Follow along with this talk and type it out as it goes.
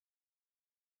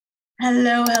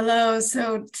Hello, hello.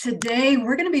 So today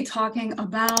we're going to be talking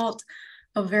about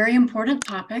a very important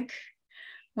topic,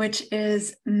 which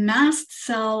is mast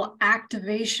cell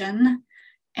activation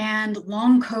and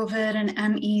long COVID and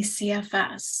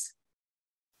ME/CFS.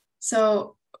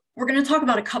 So we're going to talk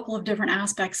about a couple of different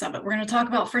aspects of it. We're going to talk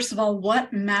about, first of all,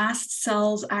 what mast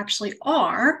cells actually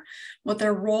are, what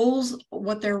their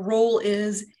role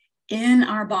is in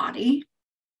our body.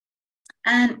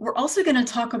 And we're also going to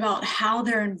talk about how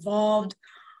they're involved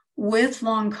with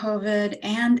long COVID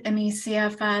and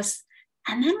ME/CFS.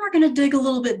 And then we're going to dig a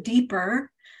little bit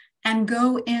deeper and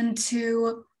go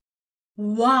into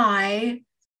why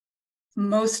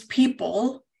most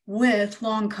people with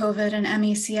long COVID and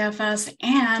ME/CFS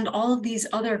and all of these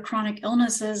other chronic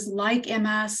illnesses like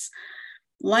MS,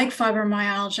 like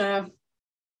fibromyalgia,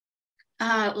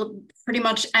 pretty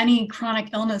much any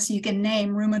chronic illness you can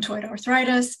name, rheumatoid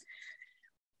arthritis,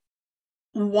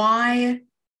 why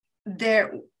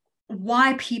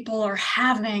people are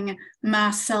having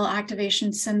mast cell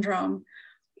activation syndrome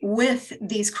with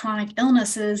these chronic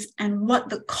illnesses and what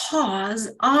the cause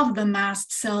of the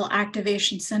mast cell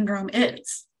activation syndrome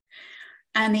is.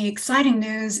 And the exciting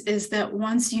news is that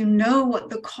once you know what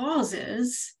the cause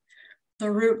is,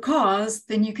 the root cause,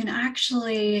 then you can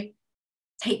actually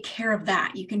take care of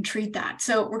that. You can treat that.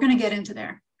 So we're going to get into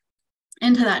that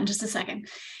in just a second.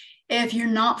 If you're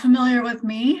not familiar with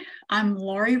me, I'm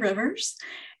Lori Rivers,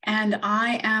 and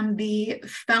I am the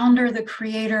founder, the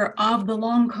creator of the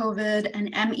Long COVID and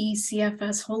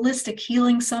ME/CFS Holistic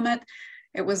Healing Summit.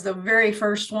 It was the very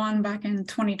first one back in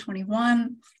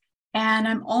 2021. And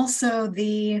I'm also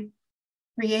the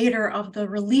creator of the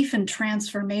Relief and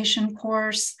Transformation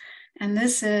course. And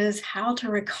this is how to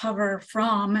recover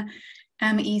from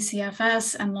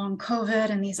ME/CFS and long COVID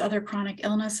and these other chronic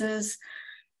illnesses.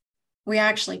 We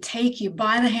actually take you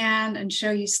by the hand and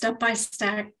show you step by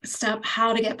step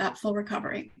how to get that full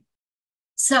recovery.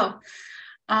 So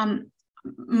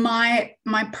my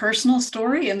personal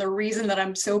story and the reason that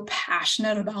I'm so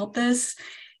passionate about this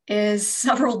is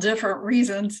several different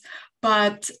reasons,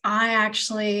 but I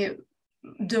actually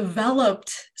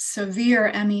developed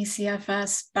severe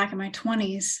ME/CFS back in my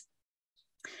 20s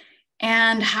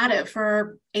and had it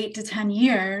for 8 to 10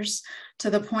 years, to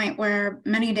the point where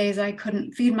many days I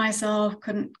couldn't feed myself,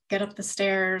 couldn't get up the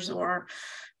stairs, or,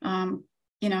 I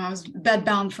was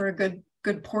bedbound for a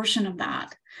good portion of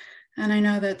that. And I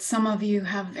know that some of you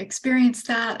have experienced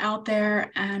that out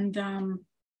there, and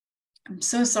I'm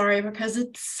so sorry because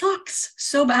it sucks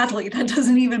so badly. That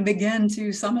doesn't even begin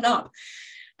to sum it up.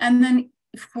 And then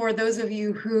for those of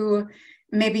you who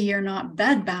maybe you're not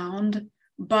bedbound,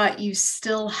 but you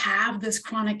still have this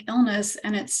chronic illness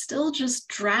and it still just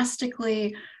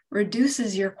drastically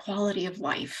reduces your quality of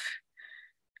life.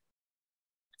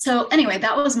 So anyway,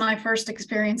 that was my first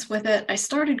experience with it. I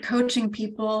started coaching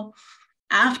people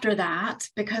after that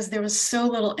because there was so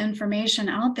little information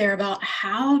out there about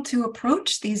how to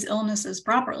approach these illnesses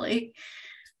properly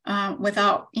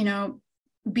without,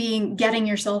 getting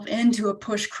yourself into a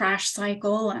push crash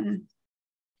cycle and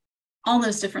all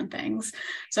those different things.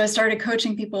 So I started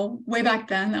coaching people way back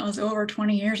then. That was over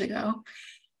 20 years ago.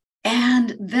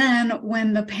 And then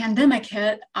when the pandemic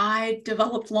hit, I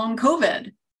developed long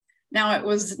COVID. Now, it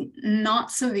was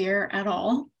not severe at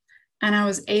all. And I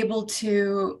was able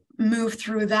to move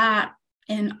through that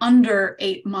in under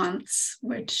 8 months,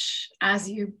 which, as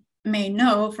you may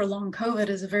know, for long COVID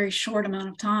is a very short amount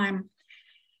of time.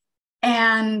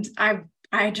 And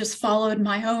I just followed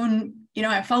my own,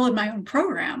 I followed my own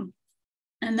program.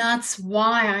 And that's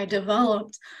why I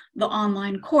developed the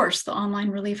online course, the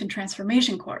online relief and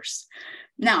transformation course.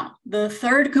 Now, the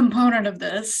third component of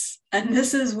this, and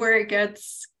this is where it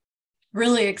gets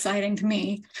really exciting to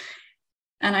me,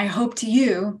 and I hope to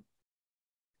you,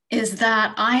 is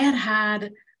that I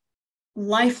had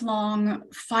lifelong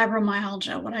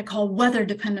fibromyalgia, what I call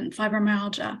weather-dependent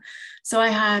fibromyalgia. So I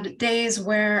had days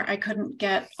where I couldn't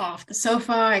get off the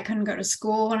sofa, I couldn't go to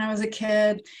school when I was a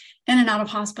kid, in and out of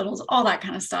hospitals, all that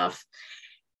kind of stuff.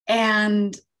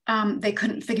 And they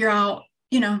couldn't figure out,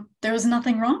 there was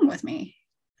nothing wrong with me.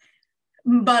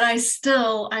 But I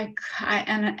still,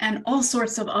 and all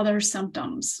sorts of other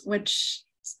symptoms, which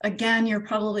again, you're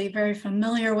probably very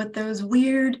familiar with those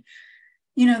weird,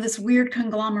 this weird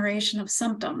conglomeration of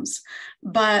symptoms.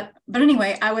 But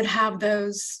anyway, I would have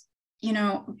those,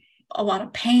 a lot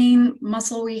of pain,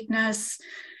 muscle weakness,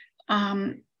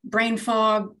 brain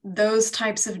fog, those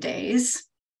types of days.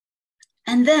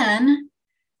 And then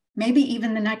maybe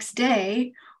even the next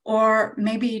day, or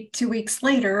maybe 2 weeks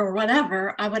later or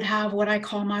whatever, I would have what I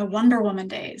call my Wonder Woman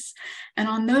days. And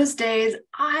on those days,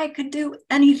 I could do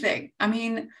anything. I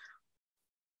mean,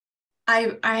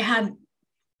 I had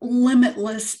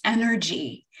limitless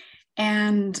energy.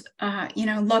 And,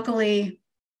 luckily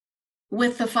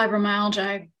with the fibromyalgia,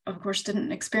 I, of course,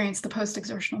 didn't experience the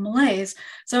post-exertional malaise.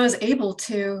 So I was able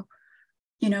to,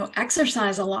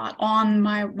 exercise a lot on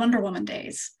my Wonder Woman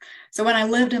days. So when I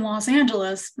lived in Los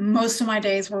Angeles, most of my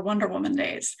days were Wonder Woman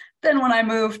days. Then when I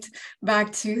moved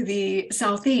back to the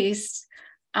Southeast,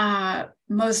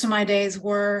 most of my days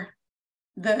were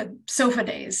the sofa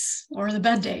days or the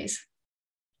bed days.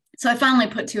 So I finally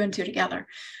put 2 and 2 together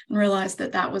and realized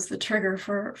that that was the trigger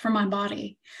for my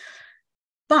body.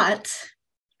 But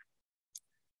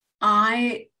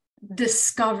I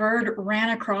ran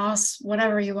across,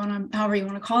 however you want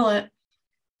to call it,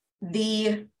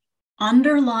 the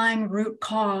underlying root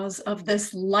cause of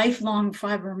this lifelong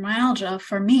fibromyalgia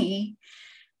for me.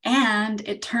 And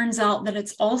it turns out that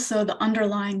it's also the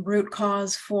underlying root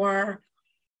cause for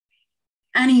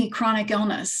any chronic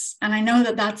illness. And I know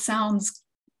that that sounds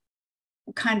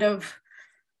kind of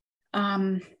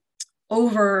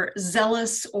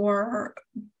overzealous or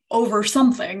over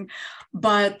something,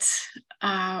 but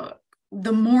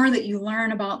the more that you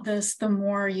learn about this, the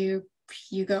more you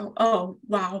go, oh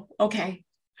wow, okay,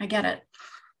 I get it.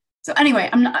 So anyway,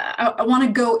 I want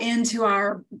to go into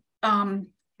our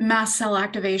mast cell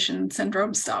activation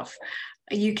syndrome stuff.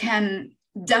 You can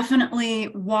definitely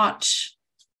watch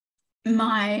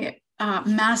my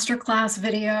Masterclass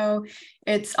video.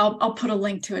 I'll put a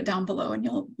link to it down below, and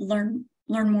you'll learn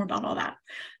more about all that.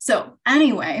 So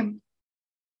anyway,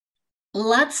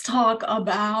 let's talk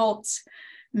about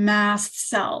mast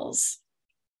cells.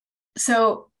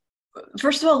 So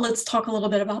first of all, let's talk a little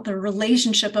bit about the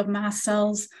relationship of mast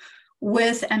cells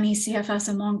with ME/CFS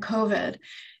and Long COVID.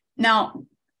 Now,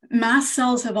 mast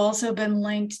cells have also been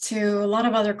linked to a lot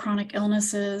of other chronic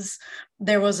illnesses.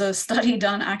 There was a study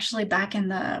done actually back in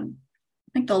the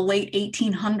late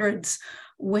 1800s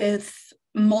with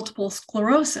multiple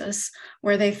sclerosis,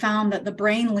 where they found that the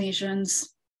brain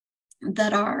lesions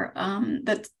that are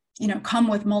come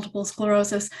with multiple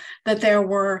sclerosis, that there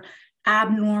were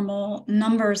abnormal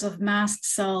numbers of mast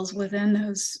cells within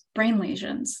those brain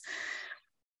lesions.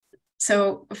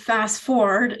 So fast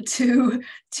forward to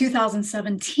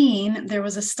 2017, there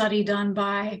was a study done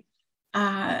by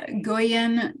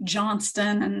Goyen,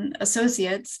 Johnston, and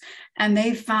Associates, and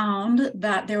they found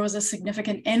that there was a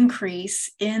significant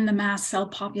increase in the mast cell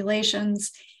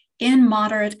populations in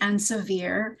moderate and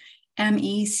severe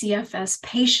ME/CFS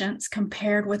patients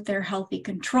compared with their healthy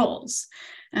controls.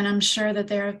 And I'm sure that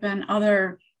there have been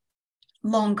other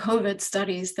long COVID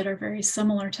studies that are very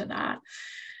similar to that.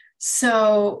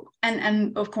 So,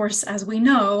 and of course, as we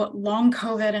know, long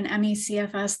COVID and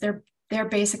ME/CFS, they're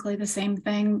basically the same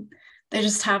thing. They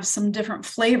just have some different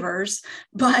flavors,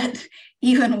 but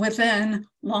even within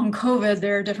long COVID,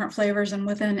 there are different flavors, and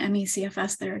within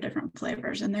ME/CFS, there are different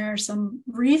flavors. And there are some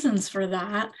reasons for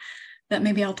that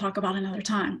maybe I'll talk about another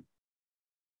time.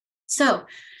 So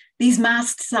these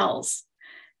mast cells,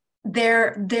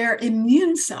 they're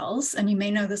immune cells, and you may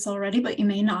know this already, but you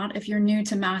may not if you're new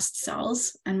to mast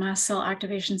cells and mast cell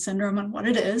activation syndrome and what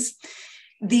it is.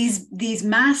 These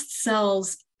mast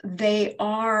cells, they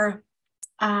are,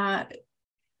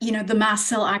 the mast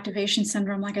cell activation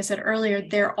syndrome, like I said earlier,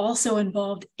 they're also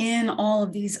involved in all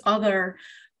of these other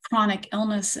chronic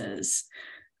illnesses.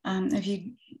 And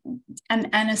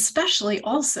especially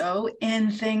also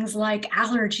in things like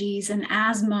allergies and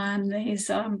asthma, and these,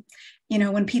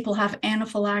 when people have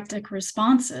anaphylactic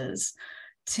responses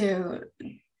to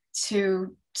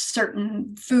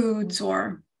certain foods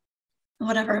or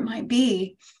whatever it might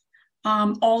be,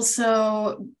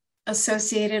 also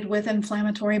associated with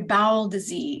inflammatory bowel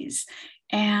disease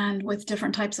and with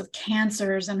different types of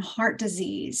cancers and heart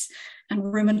disease and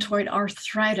rheumatoid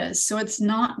arthritis. So it's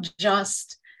not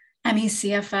just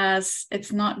ME/CFS,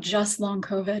 it's not just long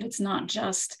COVID, it's not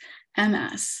just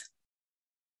MS.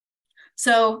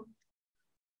 So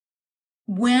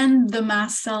when the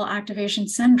mast cell activation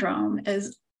syndrome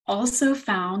is also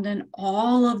found in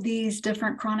all of these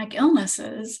different chronic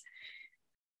illnesses,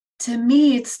 to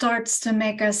me, it starts to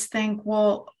make us think,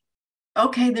 well,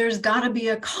 okay, there's got to be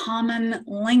a common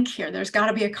link here. There's got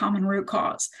to be a common root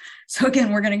cause. So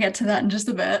again, we're going to get to that in just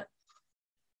a bit.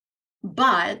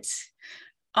 But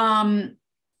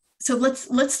so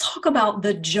let's talk about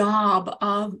the job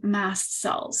of mast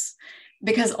cells,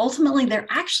 because ultimately they're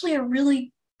actually a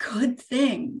really good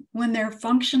thing when they're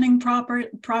functioning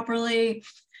properly.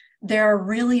 They're a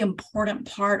really important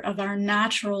part of our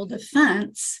natural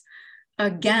defense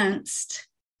against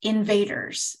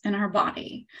invaders in our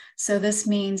body. So this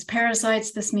means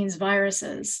parasites, this means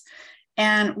viruses.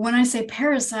 And when I say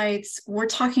parasites, we're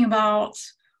talking about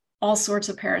all sorts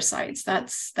of parasites.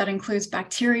 That includes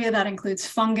bacteria, that includes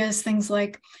fungus, things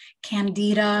like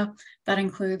candida, that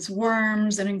includes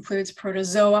worms, it includes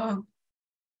protozoa,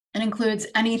 it includes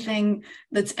anything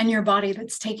that's in your body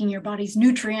that's taking your body's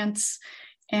nutrients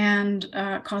and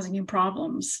causing you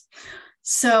problems.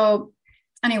 So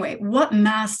anyway, what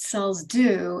mast cells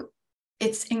do,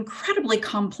 it's incredibly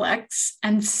complex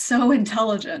and so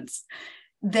intelligent.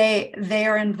 They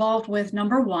are involved with,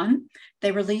 number one,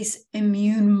 they release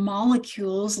immune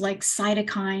molecules like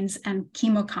cytokines and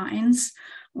chemokines,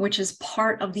 which is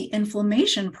part of the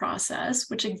inflammation process,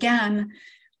 which again,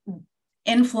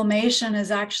 inflammation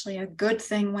is actually a good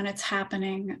thing when it's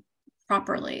happening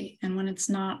properly and when it's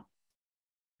not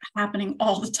happening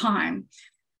all the time.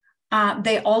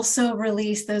 They also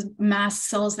release, those mast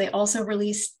cells, they also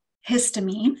release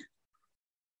histamine.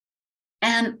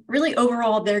 And really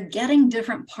overall, they're getting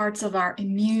different parts of our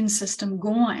immune system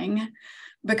going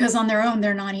because on their own,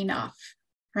 they're not enough,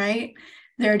 right?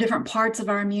 There are different parts of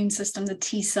our immune system, the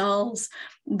T cells,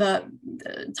 the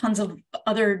tons of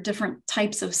other different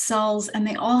types of cells, and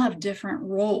they all have different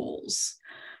roles.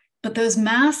 But those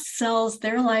mast cells,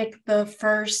 they're like the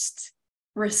first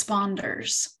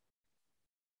responders.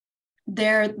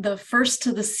 They're the first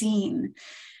to the scene,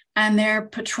 and they're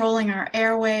patrolling our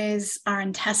airways, our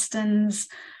intestines,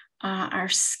 our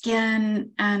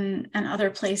skin, and other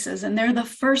places. And they're the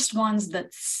first ones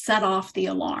that set off the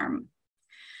alarm.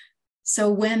 So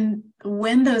when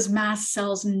those mast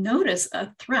cells notice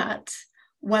a threat,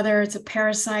 whether it's a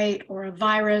parasite or a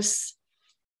virus,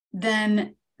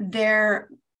 then they're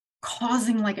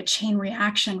causing like a chain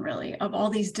reaction, really, of all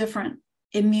these different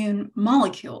immune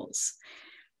molecules.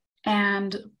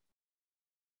 And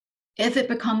if it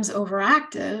becomes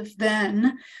overactive,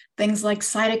 then things like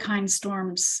cytokine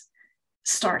storms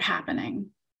start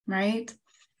happening, right?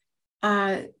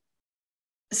 But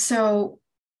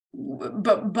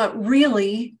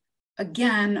really,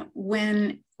 again,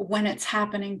 when it's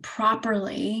happening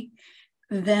properly,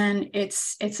 then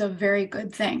it's a very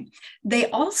good thing. They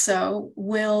also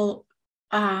will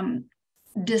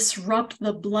disrupt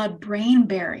the blood-brain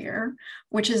barrier,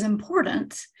 which is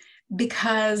important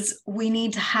because we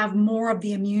need to have more of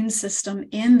the immune system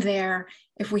in there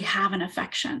if we have an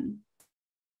infection.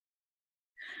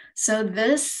 So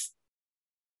this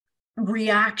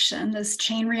reaction, this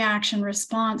chain reaction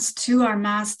response to our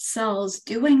mast cells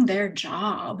doing their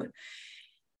job,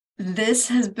 this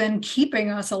has been keeping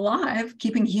us alive,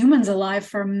 keeping humans alive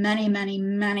for many, many,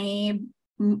 many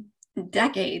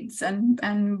decades and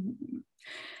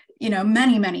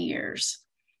many, many years.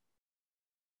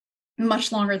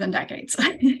 Much longer than decades.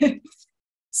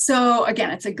 So again,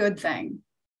 it's a good thing.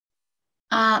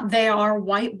 They are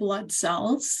white blood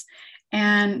cells,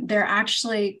 and they're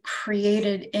actually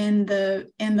created in the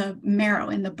marrow,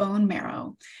 in the bone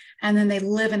marrow, and then they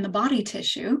live in the body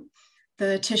tissue,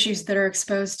 the tissues that are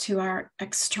exposed to our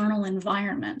external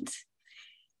environment.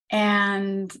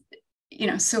 And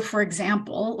so for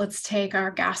example, let's take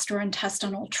our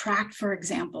gastrointestinal tract, for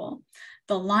example,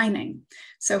 the lining.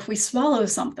 So if we swallow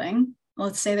something,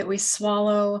 let's say that we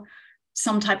swallow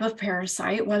some type of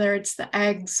parasite, whether it's the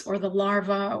eggs or the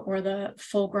larva or the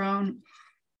full grown,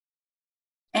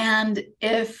 and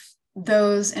if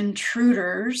those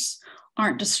intruders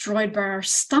aren't destroyed by our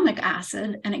stomach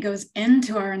acid and it goes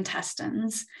into our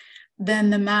intestines, then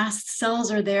the mast cells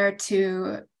are there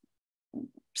to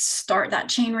start that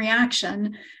chain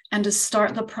reaction and to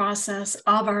start the process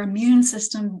of our immune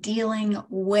system dealing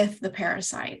with the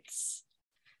parasites.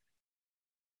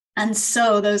 And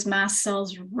so those mast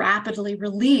cells rapidly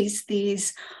release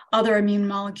these other immune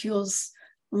molecules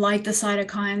like the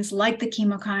cytokines, like the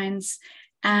chemokines,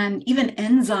 and even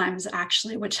enzymes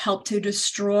actually, which help to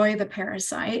destroy the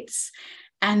parasites.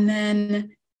 And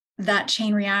then that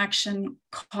chain reaction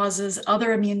causes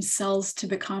other immune cells to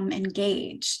become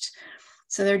engaged.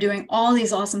 So they're doing all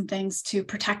these awesome things to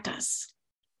protect us.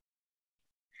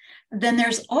 Then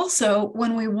there's also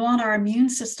when we want our immune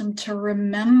system to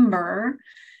remember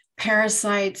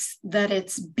parasites that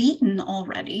it's beaten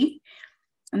already,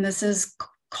 and this is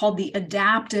called the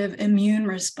adaptive immune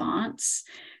response.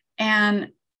 And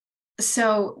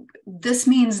so this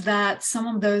means that some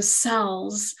of those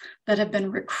cells that have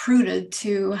been recruited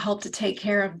to help to take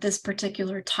care of this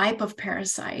particular type of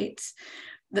parasite,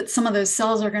 that some of those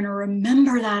cells are going to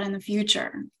remember that in the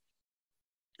future.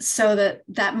 So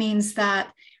that means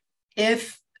that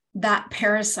if that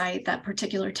parasite, that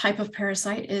particular type of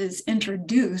parasite is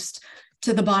introduced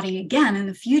to the body again in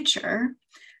the future,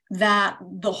 that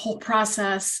the whole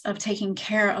process of taking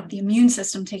care of the immune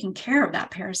system, taking care of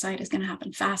that parasite is going to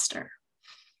happen faster.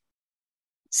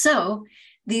 So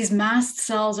These mast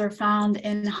cells are found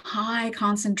in high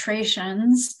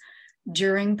concentrations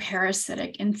during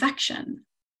parasitic infection.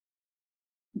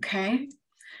 Okay,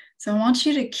 so I want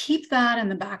you to keep that in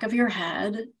the back of your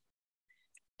head.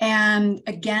 And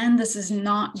again, this is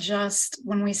not just,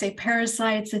 when we say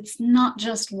parasites, it's not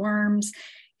just worms,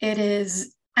 it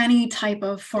is any type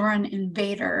of foreign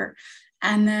invader.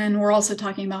 And then we're also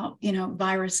talking about,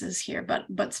 viruses here,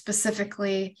 but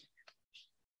specifically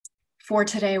for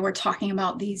today, we're talking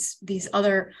about these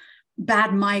other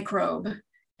bad microbe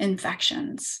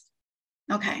infections.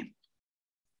 Okay.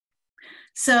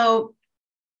 So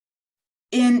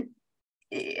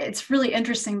it's really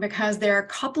interesting because there are a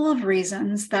couple of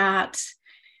reasons that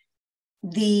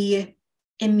the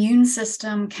immune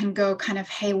system can go kind of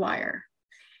haywire.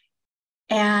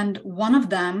 And one of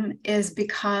them is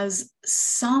because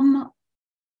some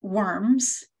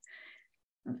worms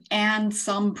and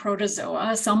some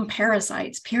protozoa, some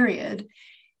parasites, period,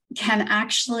 can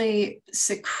actually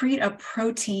secrete a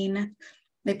protein.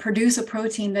 They produce a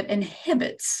protein that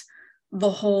inhibits the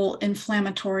whole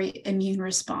inflammatory immune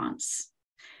response.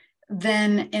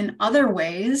 Then in other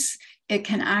ways, it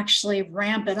can actually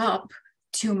ramp it up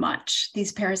too much.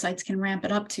 These parasites can ramp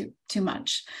it up too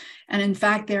much. And in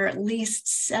fact, there are at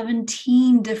least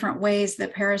 17 different ways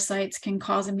that parasites can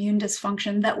cause immune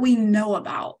dysfunction that we know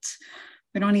about.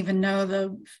 We don't even know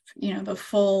the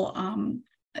full,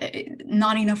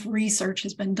 not enough research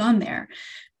has been done there.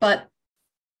 But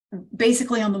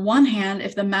basically, on the one hand,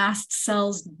 if the mast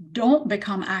cells don't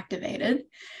become activated,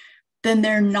 then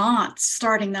they're not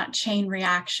starting that chain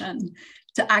reaction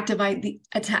to activate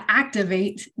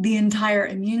the entire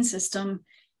immune system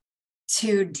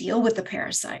to deal with the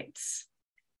parasites,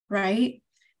 right?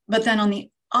 But then on the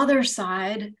other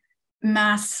side,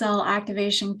 mast cell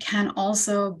activation can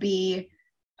also be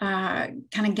kind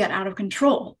of get out of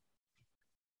control.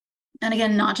 And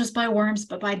again, not just by worms,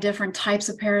 but by different types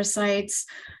of parasites,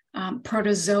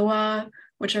 protozoa,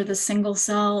 which are the single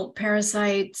cell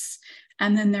parasites.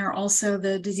 And then there are also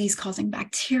the disease-causing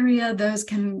bacteria. Those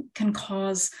can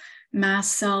cause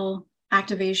mast cell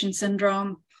activation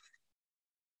syndrome.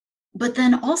 But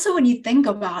then also when you think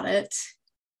about it,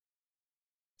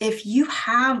 if you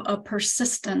have a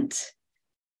persistent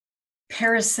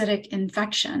parasitic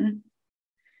infection,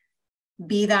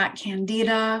 be that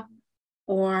candida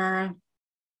or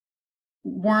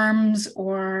worms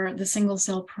or the single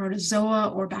cell protozoa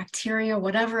or bacteria,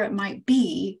 whatever it might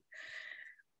be,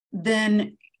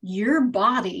 then your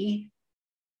body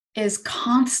is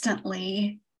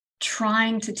constantly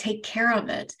trying to take care of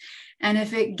it. And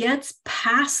if it gets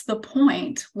past the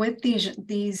point with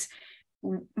these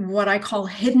what I call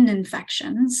hidden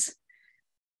infections,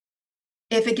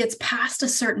 if it gets past a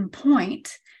certain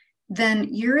point,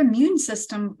 then your immune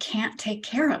system can't take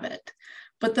care of it.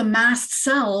 But the mast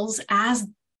cells, as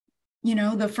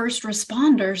the first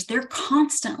responders, they're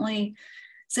constantly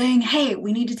saying, hey,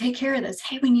 we need to take care of this.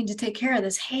 Hey, we need to take care of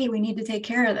this. Hey, we need to take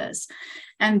care of this.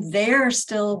 And they're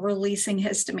still releasing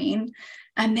histamine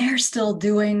and they're still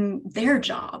doing their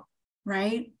job,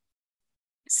 right?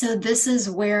 So this is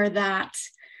where that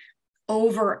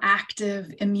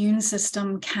overactive immune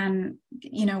system can,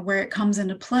 where it comes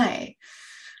into play.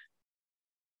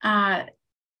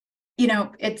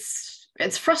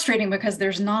 It's frustrating because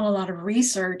there's not a lot of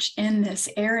research in this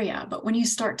area, but when you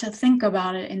start to think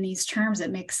about it in these terms, it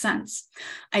makes sense.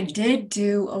 I did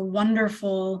do a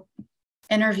wonderful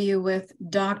interview with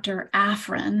Dr.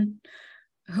 Afrin,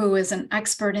 who is an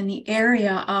expert in the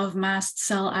area of mast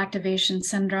cell activation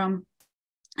syndrome,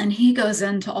 and he goes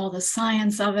into all the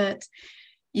science of it.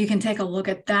 You can take a look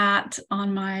at that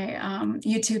on my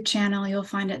YouTube channel. You'll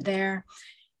find it there.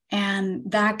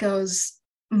 And that goes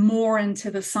more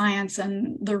into the science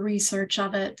and the research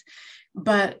of it.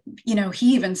 But,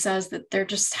 he even says that there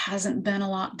just hasn't been a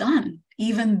lot done,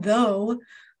 even though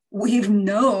we've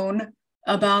known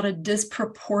about a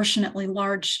disproportionately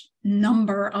large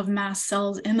number of mast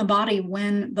cells in the body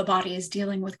when the body is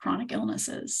dealing with chronic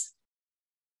illnesses.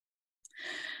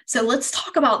 So let's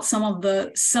talk about some of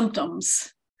the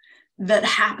symptoms that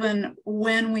happen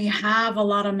when we have a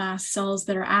lot of mast cells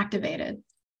that are activated.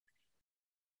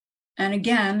 And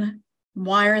again,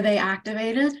 why are they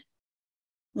activated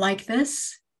like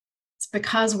this? It's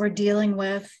because we're dealing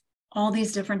with all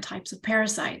these different types of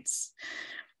parasites.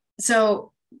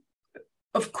 So,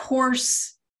 of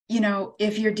course,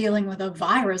 if you're dealing with a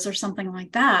virus or something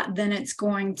like that, then it's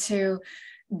going to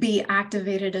be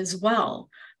activated as well.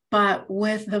 But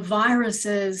with the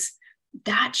viruses,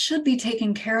 that should be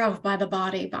taken care of by the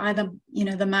body, by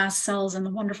the mast cells and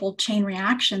the wonderful chain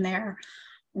reaction there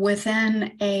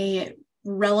within a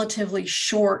relatively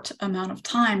short amount of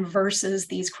time versus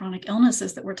these chronic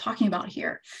illnesses that we're talking about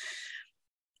here.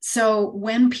 So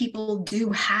when people do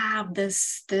have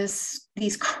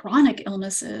these chronic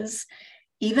illnesses,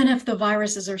 even if the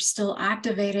viruses are still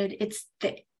activated,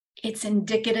 it's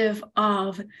indicative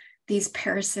of these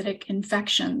parasitic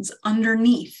infections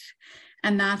underneath.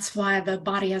 And that's why the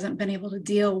body hasn't been able to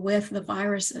deal with the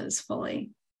viruses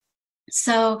fully.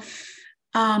 So,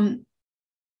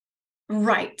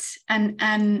 right.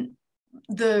 And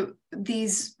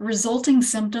these resulting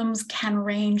symptoms can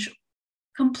range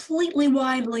completely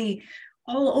widely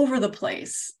all over the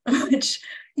place, which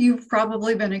you've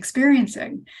probably been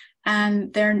experiencing.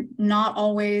 And they're not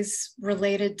always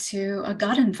related to a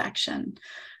gut infection,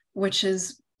 which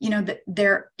is,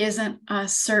 there isn't a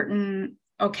certain,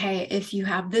 okay, if you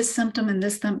have this symptom and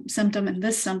this symptom and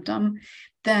this symptom,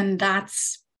 then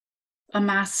that's a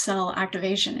mast cell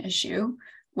activation issue,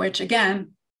 which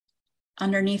again,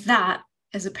 underneath that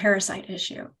is a parasite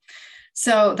issue.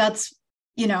 So that's,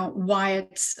 why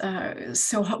it's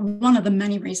one of the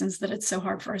many reasons that it's so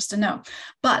hard for us to know.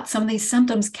 But some of these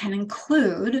symptoms can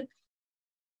include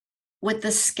with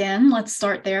the skin. Let's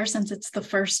start there, since it's the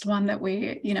first one that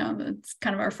it's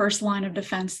kind of our first line of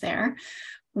defense there.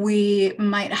 We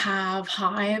might have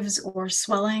hives or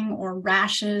swelling or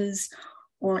rashes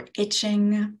or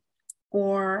itching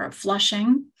or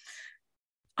flushing.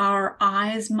 Our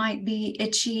eyes might be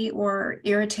itchy or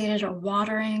irritated or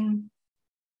watering.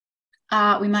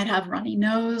 We might have runny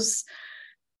nose,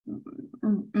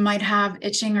 might have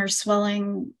itching or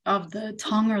swelling of the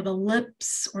tongue or the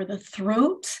lips or the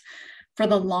throat. For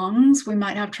the lungs, we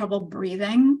might have trouble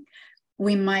breathing.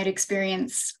 We might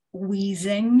experience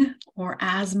wheezing or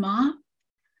asthma.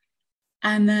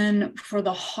 And then for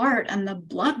the heart and the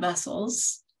blood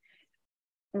vessels,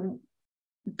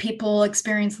 people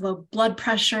experience low blood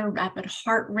pressure, rapid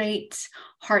heart rate,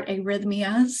 heart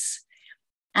arrhythmias.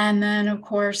 And then, of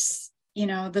course,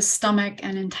 the stomach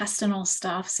and intestinal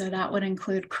stuff. So that would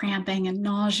include cramping and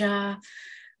nausea,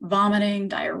 vomiting,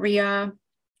 diarrhea,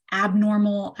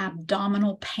 abnormal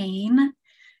abdominal pain,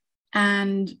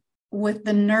 and with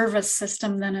the nervous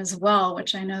system then as well,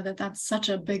 which I know that that's such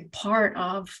a big part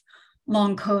of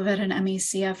long COVID and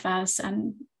ME/CFS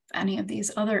and any of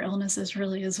these other illnesses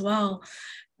really as well.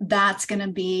 That's going to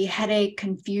be headache,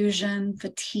 confusion,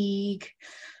 fatigue,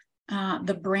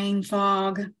 the brain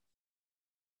fog.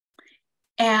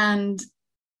 And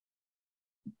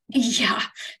yeah,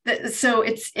 so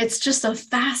it's just a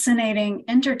fascinating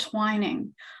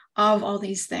intertwining of all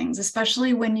these things,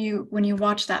 especially when you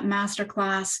watch that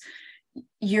masterclass.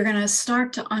 You're going to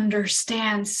start to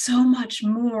understand so much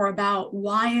more about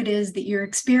why it is that you're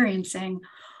experiencing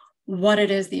what it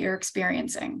is that you're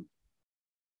experiencing.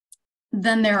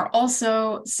 Then there are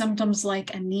also symptoms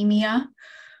like anemia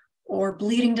or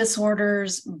bleeding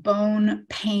disorders, bone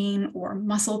pain or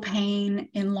muscle pain,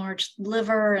 enlarged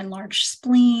liver, enlarged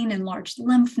spleen, enlarged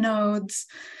lymph nodes.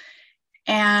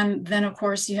 And then, of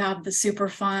course, you have the super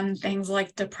fun things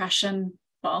like depression.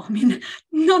 Well, I mean,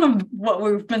 none of what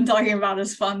we've been talking about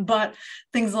is fun, but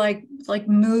things like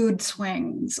mood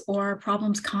swings or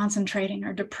problems concentrating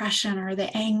or depression or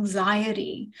the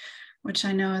anxiety, which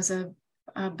I know is a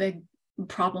big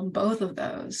problem, both of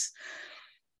those.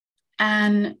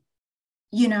 And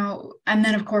and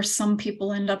then, of course, some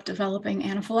people end up developing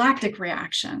anaphylactic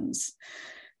reactions.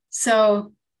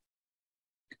 So,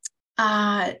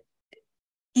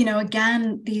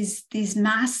 again, these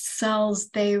mast cells,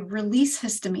 they release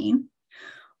histamine,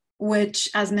 which,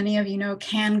 as many of you know,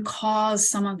 can cause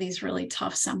some of these really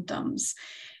tough symptoms.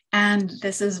 And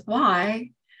this is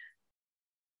why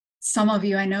some of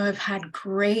you I know have had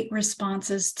great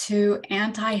responses to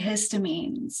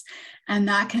antihistamines, and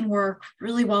that can work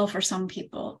really well for some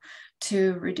people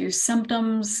to reduce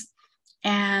symptoms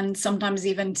and sometimes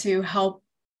even to help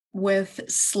with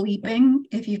sleeping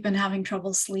if you've been having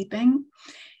trouble sleeping.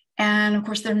 And of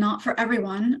course, they're not for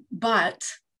everyone, but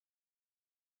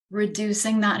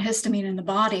reducing that histamine in the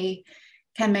body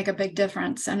can make a big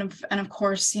difference. And of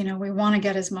course, we want to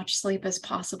get as much sleep as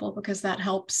possible because that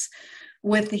helps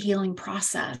with the healing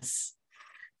process.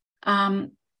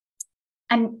 And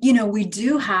we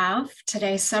do have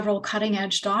today several cutting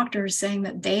edge doctors saying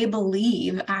that they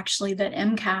believe actually that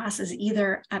MCAS is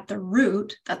either at the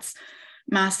root, that's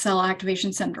Mast Cell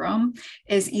Activation Syndrome,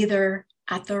 is either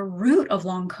at the root of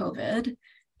long COVID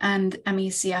and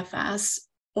ME/CFS,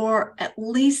 or at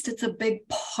least it's a big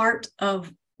part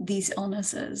of these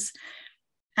illnesses,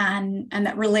 and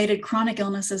that related chronic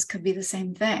illnesses could be the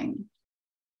same thing.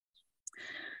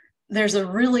 There's a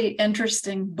really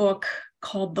interesting book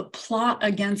called The Plot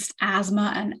Against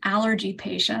Asthma and Allergy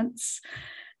Patients.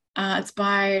 It's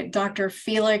by Dr.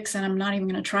 Felix, and I'm not even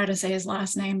going to try to say his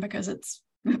last name because it's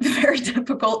very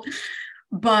difficult.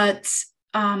 But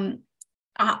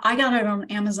I got it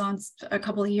on Amazon a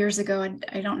couple of years ago.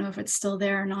 I don't know if it's still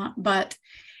there or not, but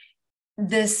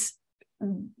this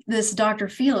Dr.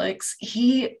 Felix,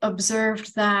 he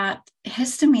observed that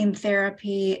histamine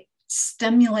therapy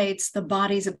stimulates the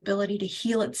body's ability to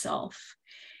heal itself.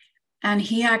 And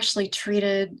he actually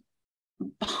treated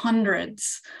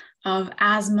hundreds of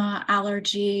asthma,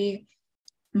 allergy,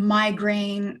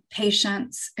 migraine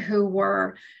patients who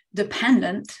were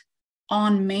dependent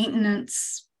on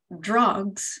maintenance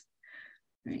drugs,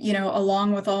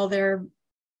 along with all their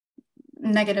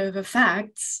negative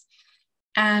effects.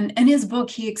 And in his book,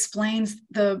 he explains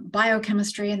the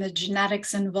biochemistry and the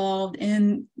genetics involved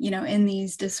in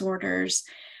these disorders.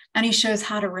 And he shows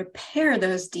how to repair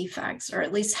those defects, or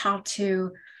at least how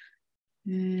to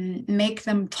make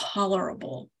them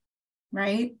tolerable,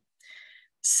 right?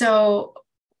 So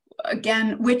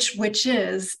again, which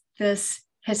is this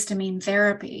histamine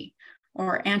therapy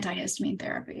or antihistamine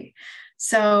therapy.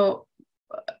 So,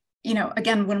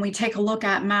 again, when we take a look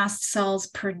at mast cells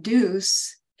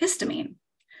produce histamine,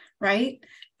 right?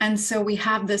 And so we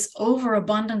have this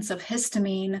overabundance of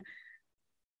histamine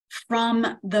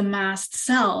from the mast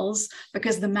cells,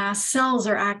 because the mast cells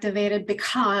are activated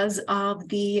because of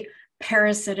the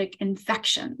parasitic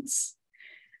infections.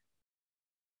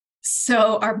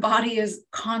 So our body is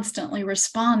constantly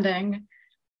responding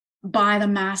by the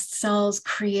mast cells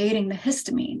creating the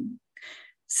histamine.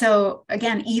 So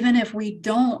again, even if we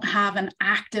don't have an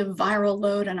active viral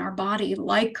load in our body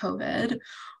like COVID,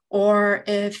 or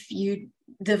if you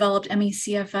developed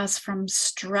ME/CFS from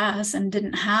stress and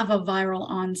didn't have a viral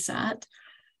onset,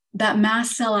 that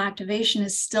mast cell activation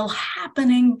is still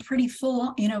happening pretty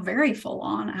full, very full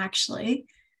on actually.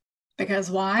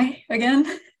 Because why? Again,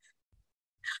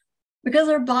 because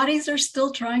our bodies are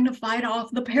still trying to fight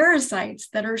off the parasites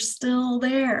that are still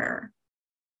there.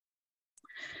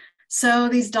 So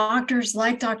these doctors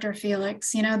like Dr.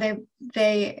 Felix,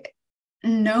 they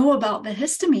know about the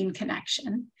histamine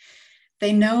connection.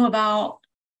 They know about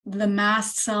the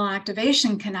mast cell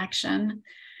activation connection,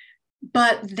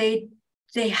 but they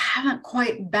haven't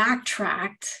quite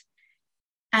backtracked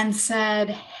and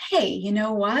said, hey, you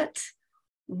know what?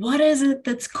 What is it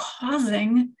that's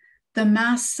causing the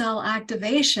mast cell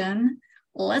activation?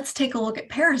 Let's take a look at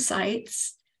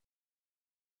parasites.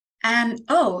 And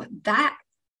that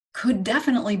could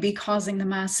definitely be causing the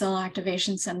mast cell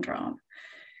activation syndrome.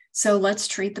 So let's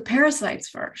treat the parasites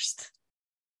first.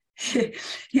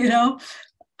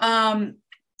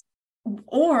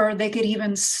 Or they could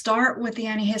even start with the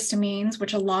antihistamines,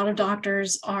 which a lot of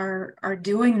doctors are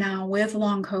doing now with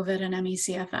long COVID and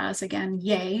ME/CFS. Again,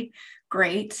 yay,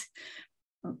 great.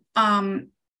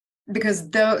 Because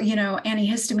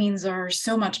antihistamines are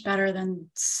so much better than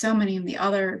so many of the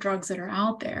other drugs that are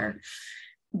out there.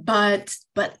 But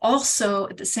also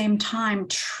at the same time,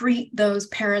 treat those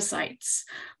parasites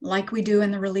like we do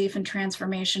in the Relief and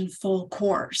Transformation full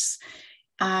course,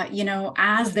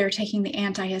 as they're taking the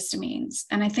antihistamines.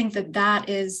 And I think that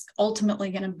is ultimately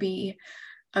going to be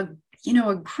a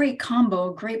great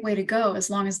combo, a great way to go, as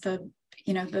long as the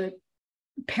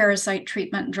parasite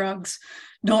treatment drugs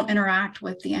don't interact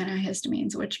with the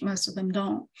antihistamines, which most of them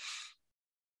don't.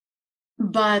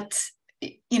 But,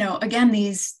 again,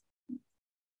 these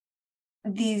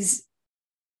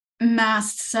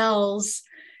mast cells,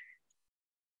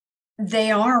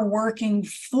 they are working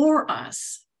for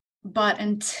us. But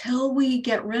until we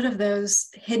get rid of those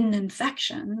hidden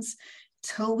infections,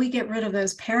 till we get rid of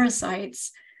those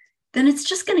parasites, then it's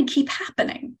just going to keep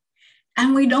happening.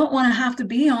 And we don't want to have to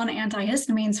be on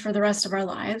antihistamines for the rest of our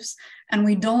lives. And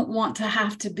we don't want to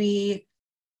have to be,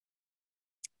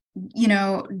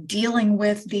 dealing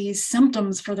with these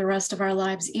symptoms for the rest of our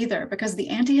lives either, because the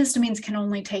antihistamines can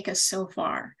only take us so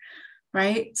far,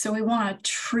 right? So we want to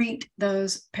treat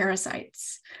those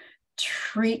parasites,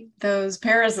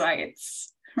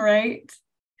 right?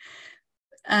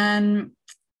 And,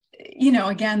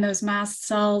 again, those mast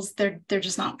cells, they're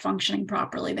just not functioning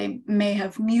properly. They may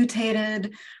have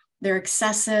mutated, they're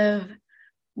excessive,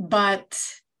 but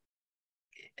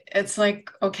it's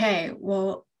like, okay,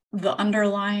 well, the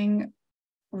underlying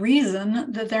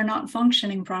reason that they're not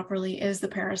functioning properly is the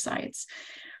parasites.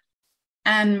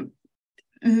 And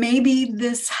maybe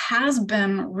this has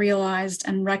been realized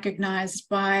and recognized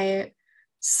by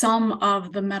some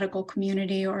of the medical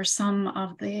community or some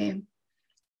of the,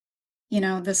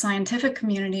 the scientific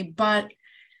community, but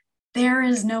there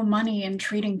is no money in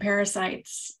treating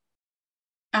parasites.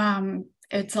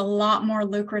 It's a lot more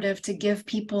lucrative to give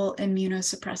people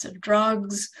immunosuppressive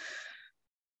drugs,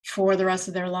 for the rest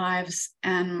of their lives.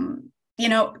 And, you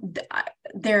know,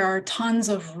 there are tons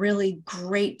of really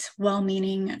great,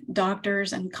 well-meaning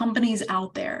doctors and companies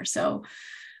out there. So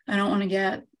I don't want to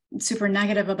get super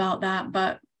negative about that,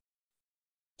 but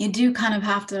you do kind of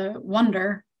have to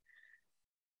wonder,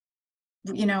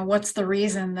 you know, what's the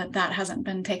reason that that hasn't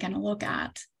been taken a look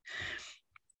at?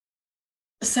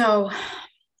 So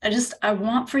I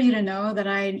want for you to know that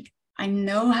I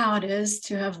know how it is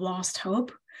to have lost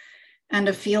hope and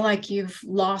to feel like you've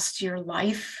lost your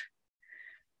life,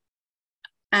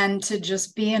 and to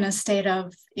just be in a state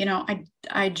of, you know,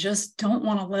 I just don't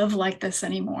want to live like this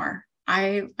anymore.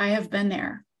 I have been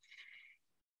there.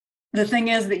 The thing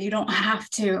is that you don't have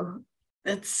to.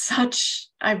 It's such,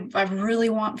 I really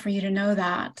want for you to know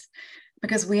that,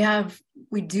 because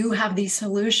we do have these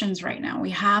solutions right now.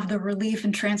 We have the Relief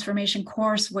and Transformation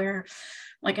course where,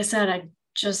 like I said,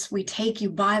 we take you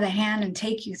by the hand and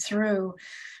take you through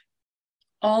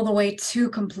all the way to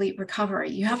complete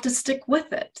recovery. You have to stick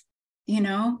with it. You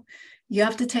know, you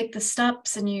have to take the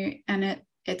steps, and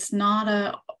it's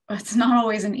not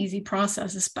always an easy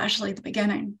process, especially at the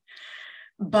beginning.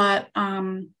 But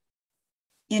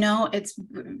you know, it's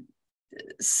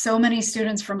so many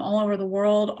students from all over the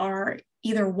world are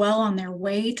either well on their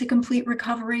way to complete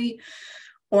recovery,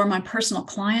 or my personal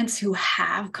clients who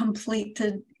have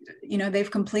completed, you know,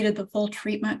 they've completed the full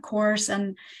treatment course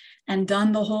and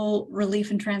done the whole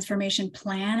Relief and Transformation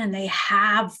plan, and they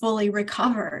have fully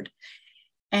recovered.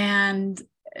 And,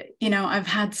 you know, I've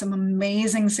had some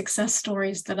amazing success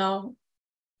stories that I'll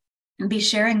be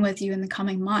sharing with you in the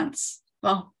coming months.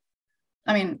 Well,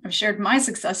 I mean, I've shared my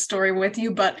success story with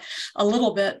you, but a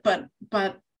little bit, but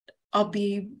I'll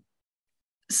be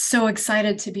so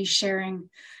excited to be sharing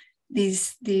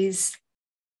these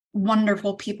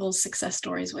wonderful people's success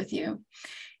stories with you.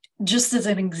 Just as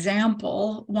an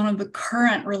example, one of the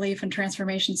current Relief and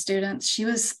Transformation students, she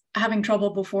was having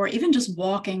trouble before, even just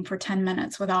walking for 10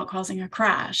 minutes without causing a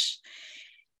crash.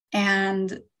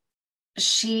 And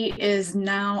she is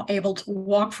now able to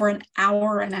walk for an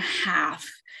hour and a half.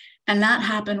 And that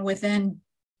happened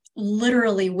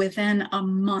literally within a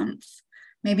month,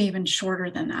 maybe even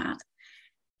shorter than that.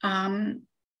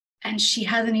 And she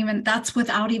hasn't even, that's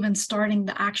without even starting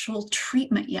the actual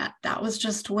treatment yet. That was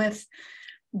just with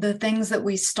the things that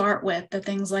we start with, the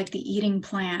things like the eating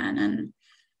plan and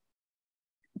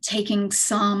taking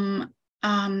some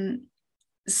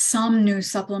new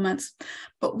supplements.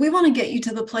 But we want to get you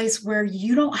to the place where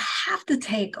you don't have to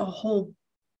take a whole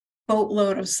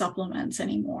boatload of supplements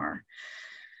anymore.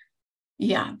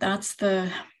 Yeah, that's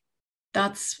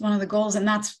one of the goals, and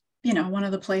that's, you know, one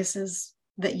of the places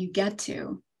that you get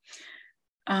to.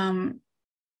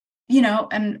 You know,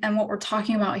 and what we're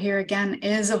talking about here again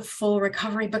is a full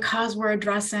recovery, because we're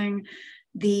addressing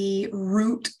the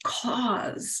root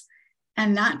cause,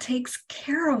 and that takes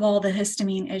care of all the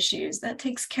histamine issues. That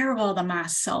takes care of all the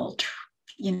mast cell,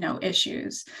 you know,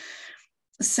 issues.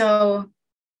 So,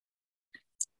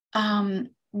 I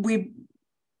would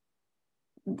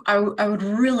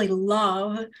really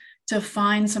love to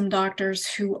find some doctors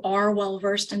who are well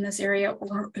versed in this area,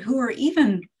 or who are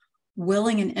even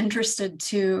willing and interested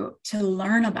to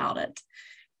learn about it,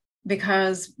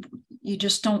 because you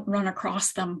just don't run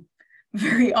across them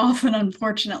very often,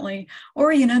 unfortunately,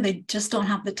 or, you know, they just don't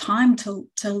have the time to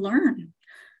learn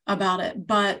about it.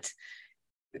 But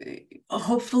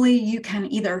hopefully you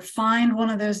can either find one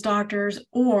of those doctors,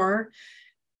 or,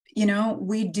 you know,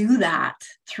 we do that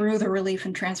through the Relief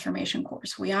and Transformation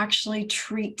course. We actually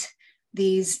treat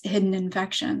these hidden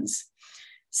infections.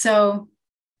 So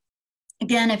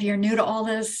again, if you're new to all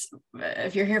this,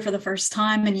 if you're here for the first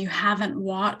time and you haven't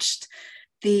watched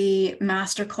the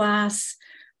Masterclass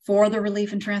for the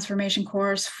Relief and Transformation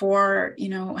course for, you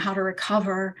know, how to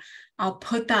recover, I'll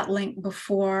put that link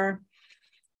before.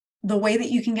 The way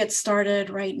that you can get started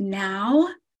right now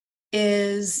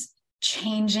is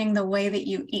changing the way that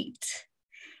you eat.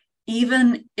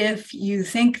 Even if you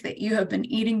think that you have been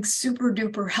eating super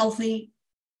duper healthy,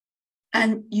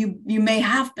 and you may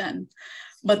have been,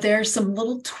 but there are some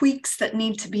little tweaks that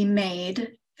need to be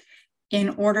made in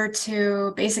order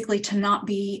to basically to not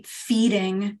be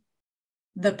feeding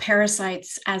the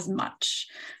parasites as much.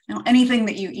 Now, anything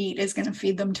that you eat is going to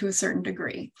feed them to a certain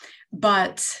degree,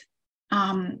 but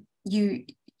you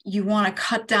want to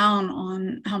cut down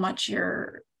on how much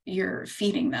you're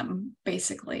feeding them,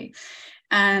 basically.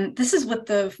 And this is what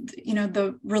the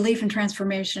Relief and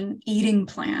Transformation eating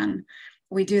plan.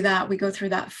 We do that. We go through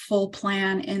that full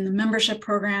plan in the membership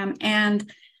program, and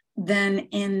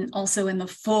then also in the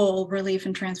full Relief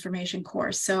and Transformation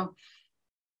course. So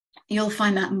you'll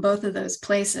find that in both of those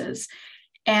places.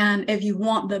 And if you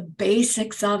want the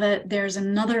basics of it, there's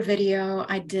another video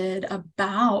I did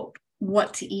about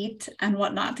what to eat and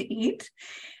what not to eat.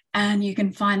 And you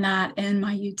can find that in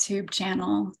my YouTube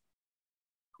channel.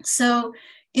 So,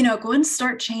 go ahead and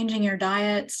start changing your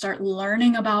diet, start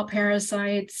learning about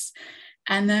parasites.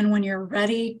 And then when you're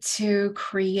ready to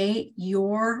create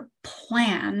your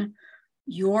plan,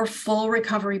 your full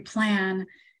recovery plan,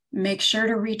 make sure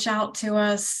to reach out to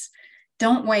us.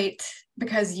 Don't wait,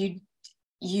 because you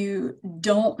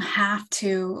don't have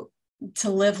to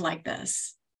live like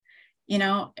this.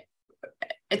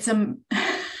 It's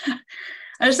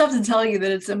I just have to tell you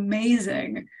that it's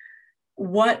amazing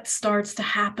what starts to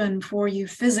happen for you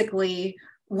physically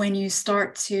when you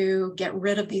start to get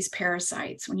rid of these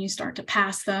parasites, when you start to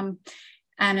pass them.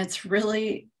 And it's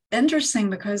really interesting,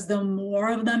 because the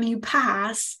more of them you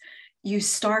pass, you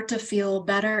start to feel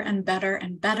better and better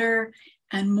and better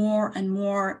and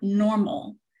more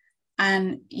normal.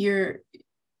 And you're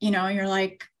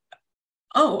like,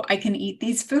 oh, I can eat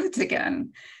these foods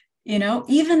again.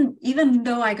 Even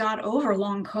though I got over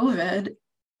long COVID,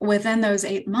 within those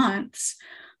 8 months,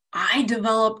 I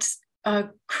developed a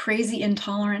crazy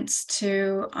intolerance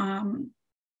to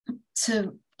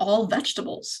all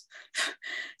vegetables.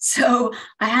 So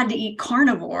I had to eat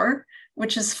carnivore,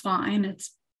 which is fine.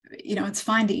 It's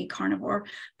fine to eat carnivore,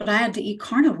 but I had to eat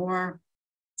carnivore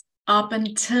up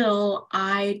until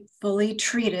I fully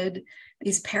treated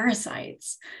these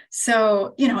parasites.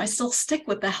 So, I still stick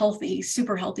with the healthy,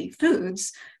 super healthy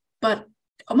foods, but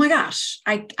oh my gosh,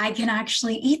 I can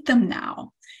actually eat them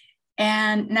now.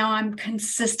 And now I'm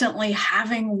consistently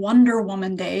having Wonder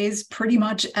Woman days pretty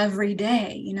much every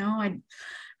day.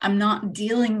 I'm not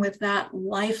dealing with that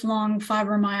lifelong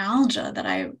fibromyalgia that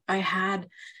I had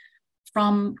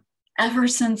from ever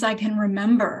since I can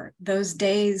remember, those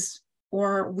days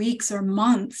or weeks or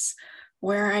months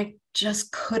where I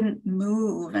just couldn't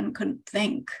move and couldn't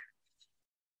think.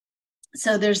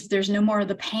 So there's no more of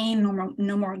the pain,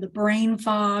 no more of the brain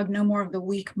fog, no more of the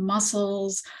weak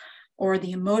muscles or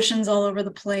the emotions all over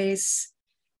the place.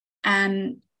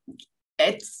 And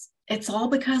it's all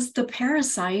because the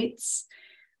parasites,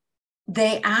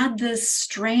 they add this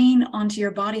strain onto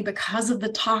your body because of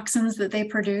the toxins that they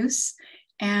produce,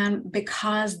 and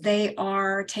because they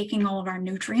are taking all of our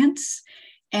nutrients,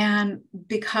 and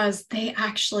because they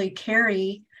actually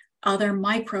carry other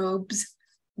microbes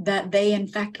that they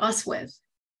infect us with.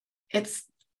 It's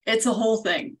a whole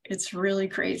thing. It's really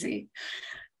crazy.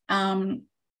 And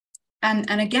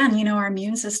again, our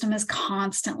immune system is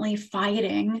constantly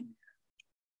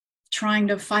trying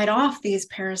to fight off these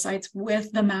parasites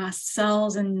with the mast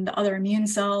cells and the other immune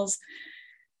cells.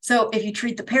 So if you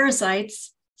treat the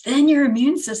parasites, then your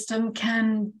immune system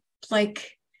can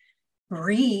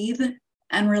breathe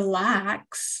and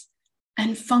relax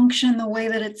and function the way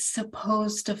that it's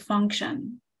supposed to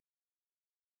function.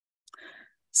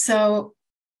 So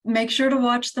make sure to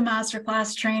watch the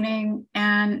Masterclass training.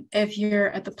 And if you're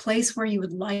at the place where you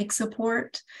would like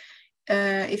support,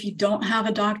 if you don't have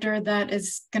a doctor that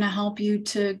is going to help you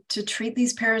to treat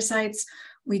these parasites,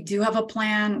 we do have a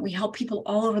plan. We help people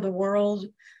all over the world,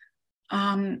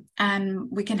 and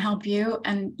we can help you.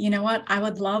 And you know what? I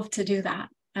would love to do that.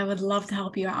 I would love to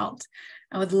help you out.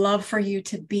 I would love for you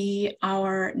to be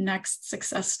our next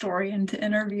success story and to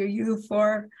interview you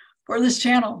for this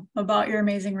channel about your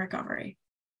amazing recovery.